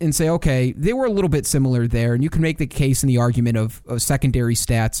that and say, okay, they were a little bit similar there, and you can make the case in the argument of secondary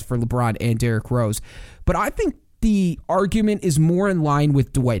stats for LeBron and Derrick Rose. But I think the argument is more in line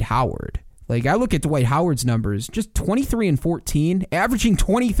with Dwight Howard. Like, I look at Dwight Howard's numbers, just 23 and 14, averaging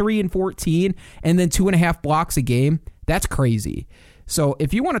 23 and 14, and then 2.5 blocks a game. That's crazy. So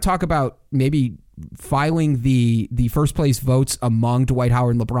if you want to talk about maybe filing the first place votes among Dwight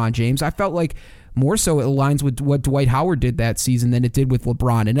Howard and LeBron James, I felt like more so it aligns with what Dwight Howard did that season than it did with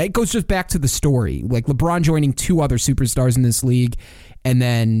LeBron. And it goes just back to the story. Like, LeBron joining 2 other superstars in this league and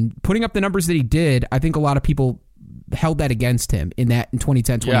then putting up the numbers that he did, I think a lot of people held that against him in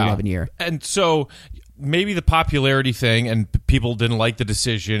 2010-2011 year. And so maybe the popularity thing, and people didn't like the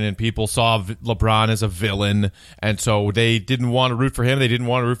decision, and people saw LeBron as a villain, and so they didn't want to root for him. They didn't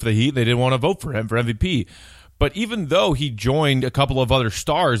want to root for the Heat. They didn't want to vote for him for MVP. But even though he joined a couple of other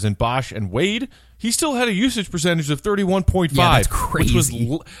stars in Bosh and Wade, he still had a usage percentage of 31.5. Yeah, that's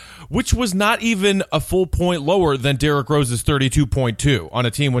crazy. Which was not even a full point lower than Derrick Rose's 32.2 on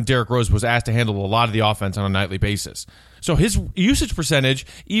a team when Derrick Rose was asked to handle a lot of the offense on a nightly basis. So his usage percentage,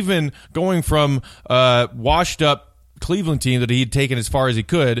 even going from washed up Cleveland team that he'd taken as far as he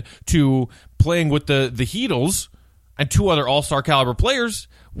could to playing with the Heatles and two other all-star caliber players,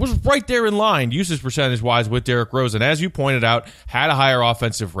 was right there in line usage percentage-wise with Derrick Rose. And as you pointed out, had a higher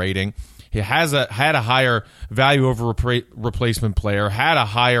offensive rating. He had a higher value over replacement player, had a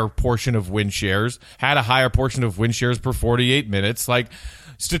higher portion of win shares, had a higher portion of win shares per 48 minutes. Like,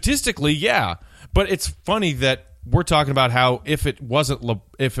 statistically, yeah. But it's funny that we're talking about how if it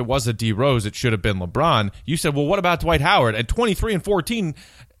wasn't D Rose, it should have been LeBron. You said, well, what about Dwight Howard? At 23 and 14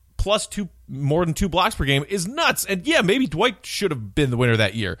 plus more than 2 blocks per game is nuts. And yeah, maybe Dwight should have been the winner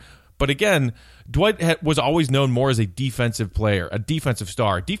that year. But again, Dwight was always known more as a defensive player, a defensive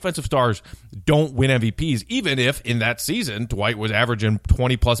star. Defensive stars don't win MVPs, even if in that season Dwight was averaging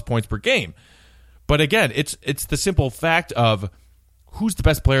 20-plus points per game. But again, it's the simple fact of who's the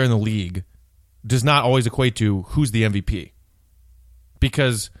best player in the league does not always equate to who's the MVP.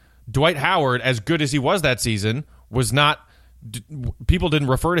 Because Dwight Howard, as good as he was that season, was not... People didn't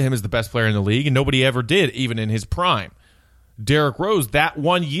refer to him as the best player in the league, and nobody ever did, even in his prime. Derrick Rose, that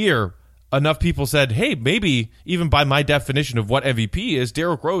 1 year, enough people said, hey, maybe even by my definition of what MVP is,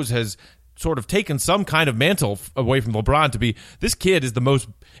 Derrick Rose has sort of taken some kind of mantle away from LeBron to be, this kid is the most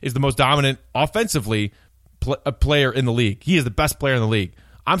dominant offensively player in the league. He is the best player in the league.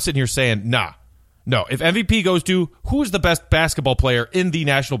 I'm sitting here saying, nah. No, if MVP goes to who's the best basketball player in the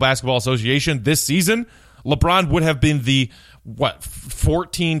National Basketball Association this season, LeBron would have been the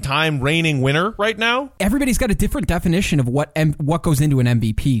 14-time reigning winner right now? Everybody's got a different definition of what goes into an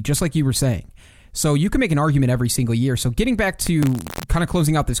MVP, just like you were saying. So you can make an argument every single year. So getting back to kind of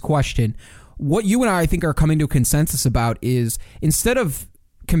closing out this question, what you and I think are coming to a consensus about is instead of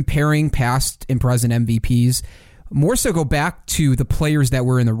comparing past and present MVPs, more so go back to the players that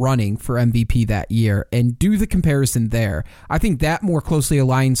were in the running for MVP that year and do the comparison there. I think that more closely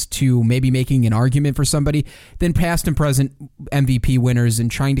aligns to maybe making an argument for somebody than past and present MVP winners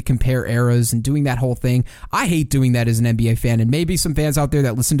and trying to compare eras and doing that whole thing. I hate doing that as an NBA fan, and maybe some fans out there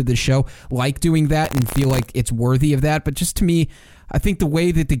that listen to this show like doing that and feel like it's worthy of that, but just to me, I think the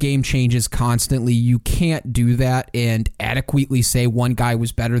way that the game changes constantly, you can't do that and adequately say one guy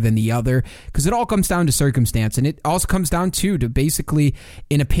was better than the other because it all comes down to circumstance, and it also comes down to basically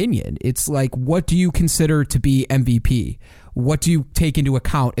an opinion. It's like, what do you consider to be MVP? What do you take into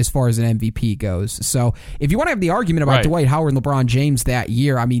account as far as an MVP goes? So if you want to have the argument about Dwight Howard and LeBron James that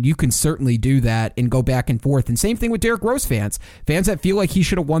year, I mean, you can certainly do that and go back and forth. And same thing with Derrick Rose fans that feel like he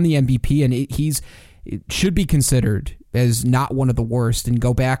should have won the MVP, and it should be considered as not one of the worst, and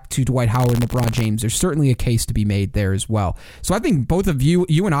go back to Dwight Howard and LeBron James. There's certainly a case to be made there as well. So I think both of you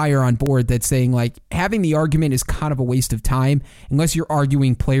and I are on board that saying like having the argument is kind of a waste of time unless you're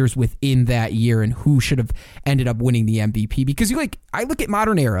arguing players within that year and who should have ended up winning the MVP. Because I look at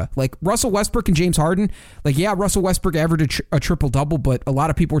modern era, like Russell Westbrook and James Harden. Like, yeah, Russell Westbrook averaged a triple-double, but a lot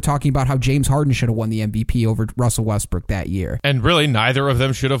of people were talking about how James Harden should have won the MVP over Russell Westbrook that year. And really, neither of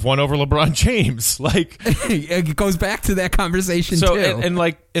them should have won over LeBron James. Like, it goes back to that conversation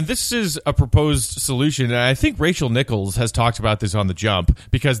too. And this is a proposed solution, and I think Rachel Nichols has talked about this on The Jump,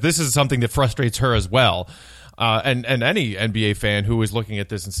 because this is something that frustrates her as well. And any NBA fan who is looking at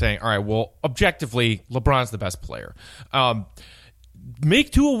this and saying, all right, well, objectively, LeBron's the best player.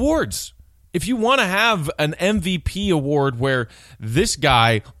 Make 2 awards. If you want to have an MVP award where this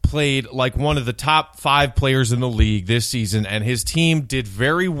guy played like one of the top 5 players in the league this season and his team did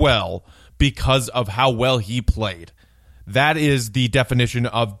very well because of how well he played, that is the definition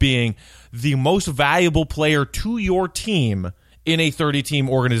of being the most valuable player to your team in a 30-team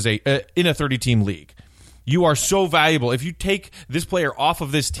organization, in a 30-team league. You are so valuable. If you take this player off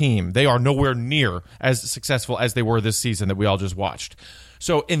of this team, they are nowhere near as successful as they were this season that we all just watched.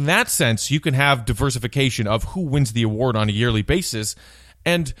 So in that sense, you can have diversification of who wins the award on a yearly basis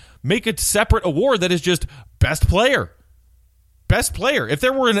and make a separate award that is just best player. Best player. If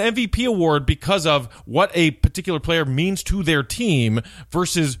there were an MVP award because of what a particular player means to their team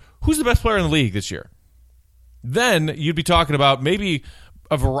versus who's the best player in the league this year, then you'd be talking about maybe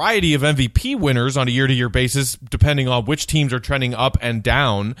a variety of MVP winners on a year-to-year basis, depending on which teams are trending up and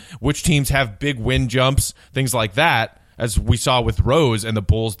down, which teams have big win jumps, things like that, as we saw with Rose and the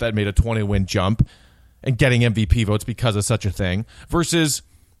Bulls that made a 20-win jump. and getting MVP votes because of such a thing versus,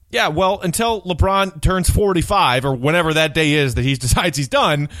 yeah, well, until LeBron turns 45 or whenever that day is that he decides he's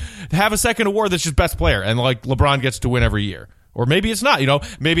done, have a second award that's just best player and like LeBron gets to win every year. Or maybe it's not,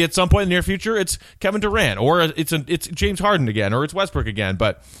 maybe at some point in the near future it's Kevin Durant or it's James Harden again or it's Westbrook again.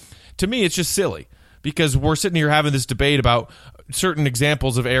 But to me, it's just silly because we're sitting here having this debate about certain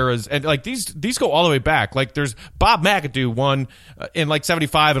examples of eras, and like these go all the way back. Like there's Bob McAdoo won in like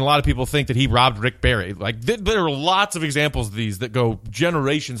 75, and a lot of people think that he robbed Rick Barry. Like there are lots of examples of these that go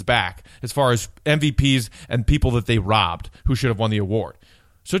generations back as far as MVPs and people that they robbed who should have won the award.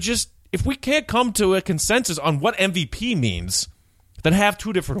 So just if we can't come to a consensus on what MVP means, then have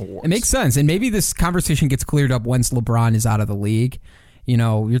two different awards. It makes sense, and maybe this conversation gets cleared up once LeBron is out of the league.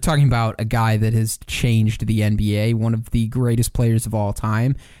 You're talking about a guy that has changed the NBA, one of the greatest players of all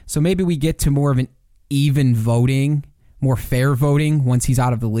time. So maybe we get to more of an even voting, more fair voting once he's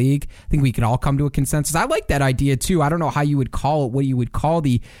out of the league. I think we can all come to a consensus. I like that idea too. I don't know how you would call it, what you would call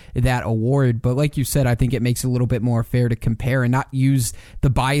that award, but like you said, I think it makes it a little bit more fair to compare and not use the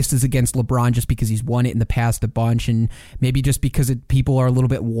biases against LeBron just because he's won it in the past a bunch, and maybe just because people are a little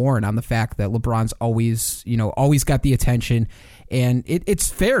bit worn on the fact that LeBron's always got the attention. And it's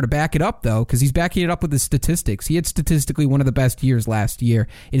fair to back it up, though, because he's backing it up with his statistics. He had statistically one of the best years last year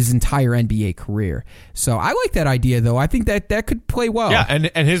in his entire NBA career. So I like that idea, though. I think that could play well. Yeah,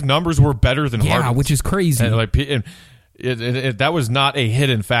 and his numbers were better than Harden's. Yeah, which is crazy. And that was not a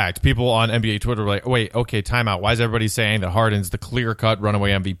hidden fact. People on NBA Twitter were like, wait, okay, timeout. Why is everybody saying that Harden's the clear-cut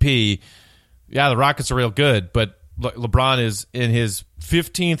runaway MVP? Yeah, the Rockets are real good, but LeBron is in his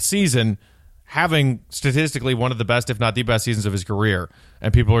 15th season having statistically one of the best, if not the best seasons of his career,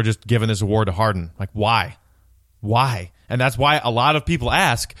 and people are just giving this award to Harden. Like, why? Why? And that's why a lot of people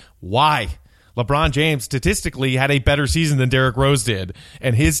ask, why? LeBron James statistically had a better season than Derrick Rose did,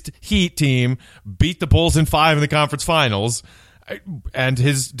 and his Heat team beat the Bulls in 5 in the conference finals, and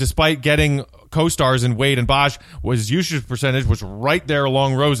despite getting co-stars in Wade and Bosh, his usage percentage was right there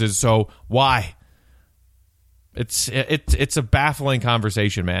along Rose's, so why? It's a baffling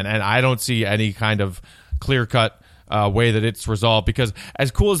conversation, man, and I don't see any kind of clear-cut way that it's resolved, because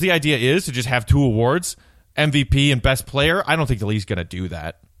as cool as the idea is to just have two awards, MVP and Best Player, I don't think the league's going to do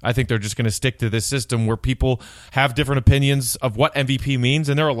that. I think they're just going to stick to this system where people have different opinions of what MVP means,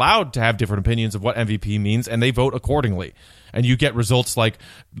 and they're allowed to have different opinions of what MVP means, and they vote accordingly. And you get results like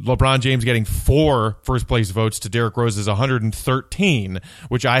LeBron James getting 4 first-place votes to Derrick Rose's 113,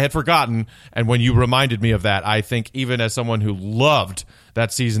 which I had forgotten. And when you reminded me of that, I think even as someone who loved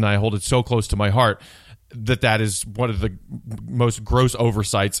that season, I hold it so close to my heart, that is one of the most gross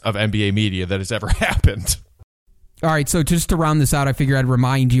oversights of NBA media that has ever happened. All right, so just to round this out, I figure I'd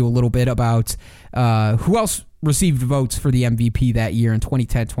remind you a little bit about who else received votes for the MVP that year in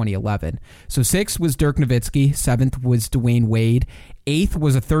 2010-2011. So 6th was Dirk Nowitzki, 7th was Dwayne Wade, 8th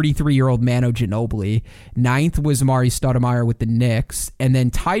was a 33-year-old Manu Ginobili, 9th was Amar'e Stoudemire with the Knicks, and then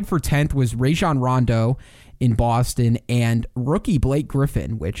tied for 10th was Rajon Rondo in Boston and rookie Blake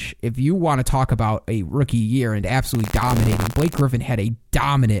Griffin, which if you want to talk about a rookie year and absolutely dominating, Blake Griffin had a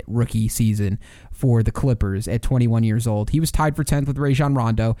dominant rookie season for the Clippers at 21 years old. He was tied for 10th with Rajon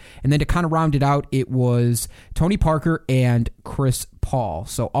Rondo. And then to kind of round it out, it was Tony Parker and Chris Paul.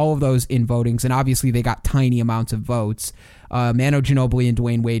 So all of those in votings, and obviously they got tiny amounts of votes. Manu Ginobili and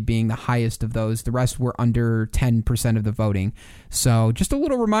Dwayne Wade being the highest of those. The rest were under 10% of the voting. So just a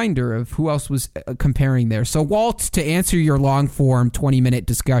little reminder of who else was comparing there. So Walt, to answer your long-form 20-minute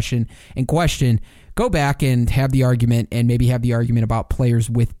discussion and question, go back and have the argument, and maybe have the argument about players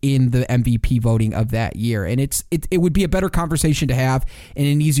within the MVP voting of that year. And it would be a better conversation to have and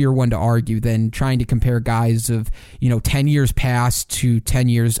an easier one to argue than trying to compare guys of 10 years past to 10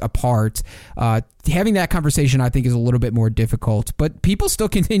 years apart. Having that conversation, I think, is a little bit more difficult, but people still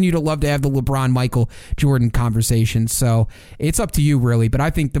continue to love to have the LeBron, Michael Jordan conversation. So it's up to you, really. But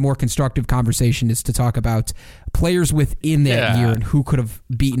I think the more constructive conversation is to talk about players within that year and who could have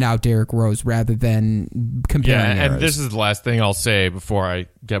beaten out Derrick Rose rather than comparing eras. And this is the last thing I'll say before I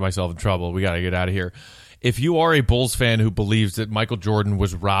get myself in trouble. We got to get out of here. If you are a Bulls fan who believes that Michael Jordan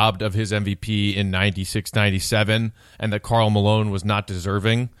was robbed of his MVP in 96-97 and that Karl Malone was not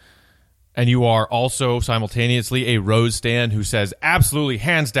deserving, and you are also simultaneously a Rose stan who says absolutely,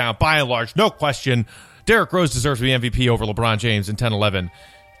 hands down, by and large, no question, Derrick Rose deserves to be MVP over LeBron James in 10-11,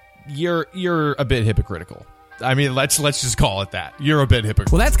 you're a bit hypocritical. I mean, let's just call it that. You're a bit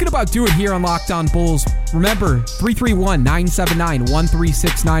hypocritical. Well, that's going to about do it here on Locked On Bulls. Remember,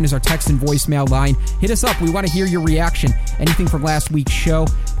 331-979-1369 is our text and voicemail line. Hit us up. We want to hear your reaction. Anything from last week's show,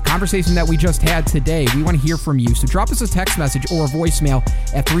 the conversation that we just had today. We want to hear from you. So drop us a text message or a voicemail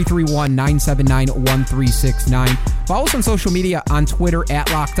at 331-979-1369. Follow us on social media on Twitter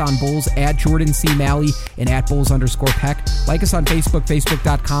at Locked On Bulls, at Jordan C. Malley, and at Bulls_Peck. Like us on Facebook,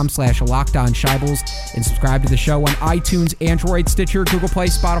 facebook.com/LockedOnShyBulls, and subscribe to the show on iTunes, Android, Stitcher, Google Play,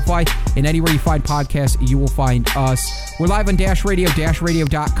 Spotify, and anywhere you find podcasts, you will find us. We're live on Dash Radio,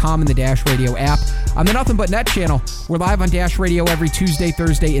 DashRadio.com, and the Dash Radio app. On the Nothing But Net channel, we're live on Dash Radio every Tuesday,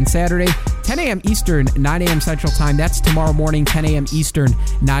 Thursday, and Saturday, 10 a.m. Eastern, 9 a.m. Central Time. That's tomorrow morning, 10 a.m. Eastern,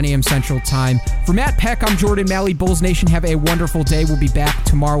 9 a.m. Central Time. For Matt Peck, I'm Jordan Malley. Bulls Nation, have a wonderful day. We'll be back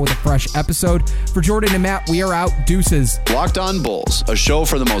tomorrow with a fresh episode. For Jordan and Matt, we are out. Deuces. Locked On Bulls, a show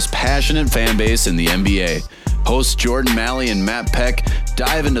for the most passionate fan base in the NBA. Hosts Jordan Malley and Matt Peck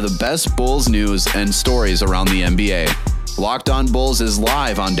dive into the best Bulls news and stories around the NBA. Locked On Bulls is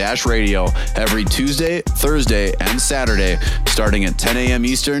live on Dash Radio every Tuesday, Thursday, and Saturday, starting at 10 a.m.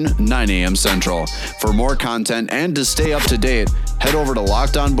 Eastern, 9 a.m. Central. For more content and to stay up to date, head over to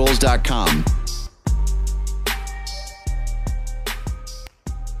LockedOnBulls.com.